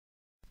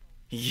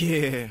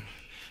Yeah,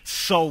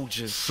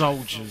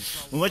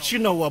 soldiers. What you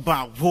know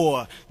about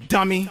war,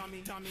 dummy?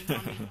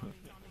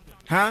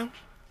 Huh?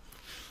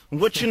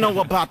 What you know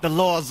about the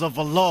laws of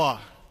a law?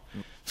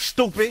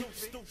 Stupid.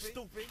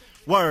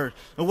 Word.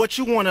 What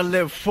you wanna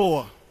live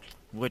for?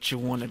 What you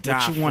wanna die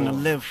for? What you wanna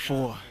live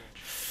for?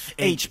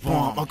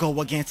 H-bomb. I'll go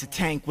against a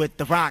tank with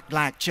the rock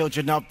like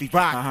children of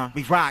Iraq.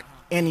 We rock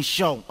any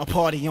show, a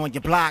party on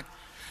your block.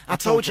 I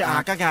told you,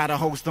 I got a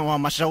holster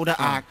on my shoulder,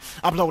 I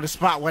blow the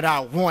spot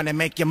without warning,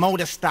 make your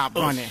motor stop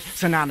running.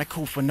 So now the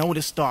coup for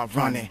notice start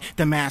running.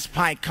 The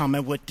Maspyke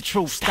coming with the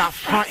truth, stop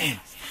fronting.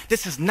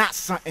 This is not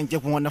something you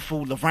wanna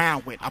fool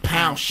around with. I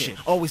pound shit,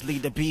 always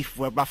lead the beef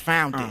where I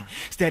found it.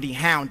 Steady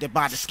hounded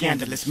by the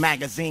scandalous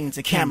magazines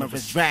and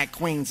cameras, drag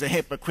queens and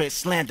hypocrites,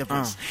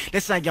 slanderers. They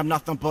say I'm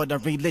nothing but a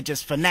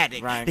religious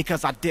fanatic,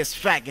 because I diss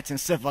faggots and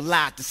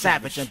civilize the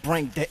savage and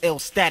bring the ill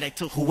static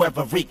to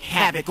whoever wreak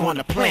havoc on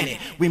the planet.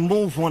 We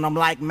move on them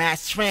like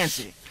mass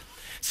transit.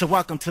 So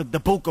welcome to the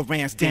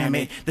Bucharans, damn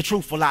it. The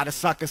truth, a lot of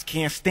suckers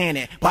can't stand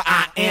it, but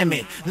I am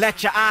it.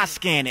 Let your eyes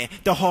scan it.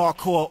 The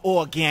hardcore,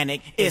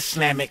 organic,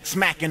 Islamic,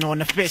 smacking on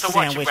the fish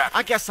sandwich.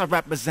 I guess I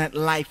represent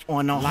life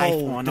on the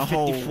whole. The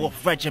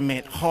 54th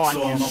Regiment, heart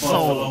and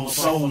soul.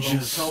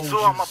 Soldiers.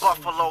 So I'm a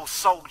Buffalo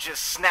soldier.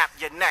 Snap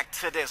your neck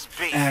to this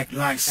beat. Act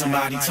like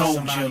somebody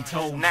told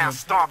you. Now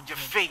stomp your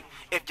feet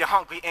if you're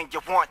hungry and you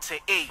want to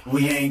eat.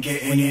 We ain't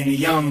getting any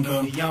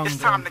younger. It's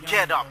time to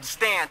get up,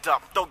 stand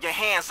up, throw your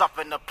hands up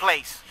in the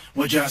place.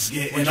 We're just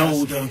getting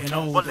older.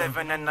 We're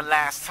living in the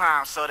last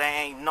time, so there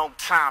ain't no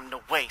time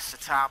to waste.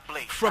 It's how I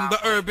bleed. From the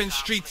urban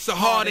streets of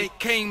heartache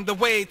came the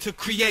way to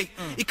create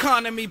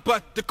economy,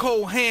 but the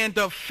cold hand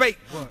of fate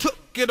took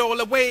it all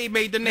away,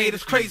 made the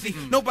natives crazy.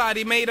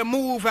 Nobody made a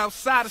move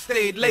outside of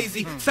stayed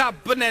lazy.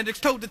 Cybernetics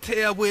told the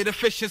tale with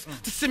efficiency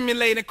to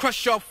simulate and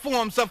crush all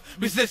forms of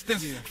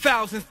resistance.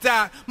 Thousands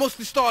died,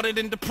 mostly started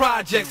in the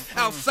projects.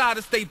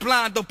 Outsiders stay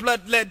blind, though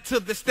blood led to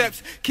the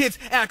steps. Kids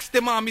ask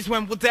their mommies,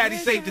 when will daddy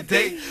save the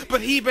day?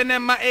 But he been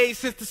MIA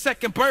since the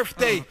second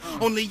birthday.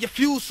 Only a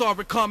few saw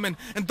it coming,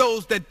 and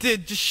those that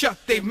did just shut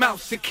their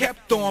mouths and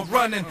kept on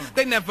running.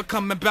 They never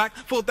coming back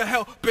for the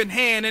helping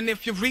hand, and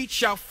if you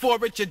reach out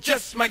for it, you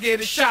just might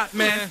get a shot,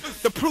 man.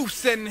 The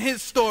proof's in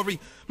his story.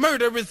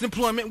 Murder is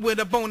employment with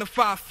a bona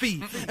fide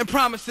fee, and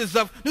promises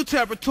of new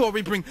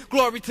territory bring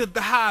glory to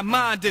the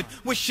high-minded,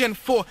 wishing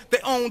for their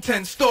own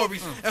 10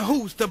 stories. And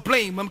who's to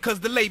blame them, cause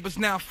the labor's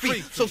now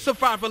free. So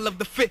survival of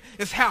the fit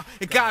is how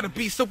it gotta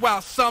be. So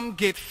while some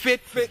get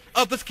fit,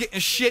 others getting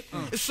shit,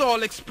 it's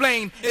all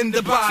explained in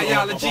the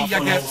biology,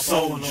 I guess.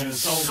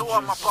 So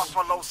I'm a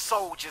Buffalo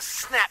soldier,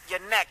 snap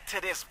your neck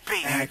to this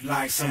beat. Act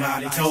like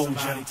somebody told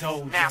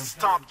you. Now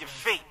stomp your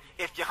feet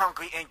if you're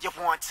hungry and you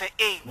want to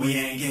eat. We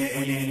ain't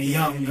getting any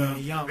younger.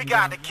 We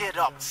gotta get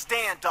up,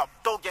 stand up,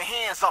 throw your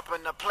hands up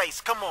in the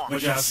place, come on. We're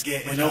just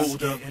getting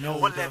older.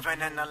 We're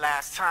living in the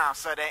last time,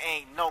 so there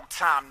ain't no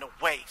time to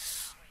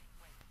waste.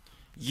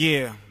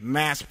 Yeah,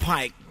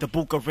 Maspyke, the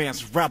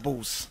Bucharans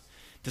rebels,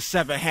 the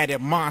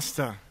seven-headed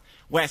monster,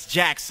 West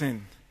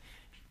Jackson,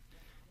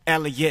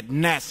 Elliot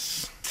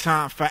Ness,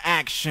 time for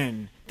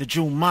action, the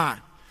Regiment,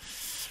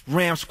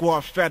 Ram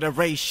Squad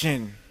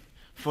Federation,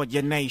 for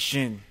your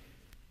nation.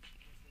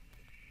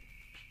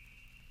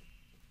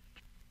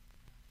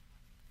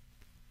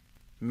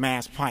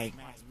 Maspyke.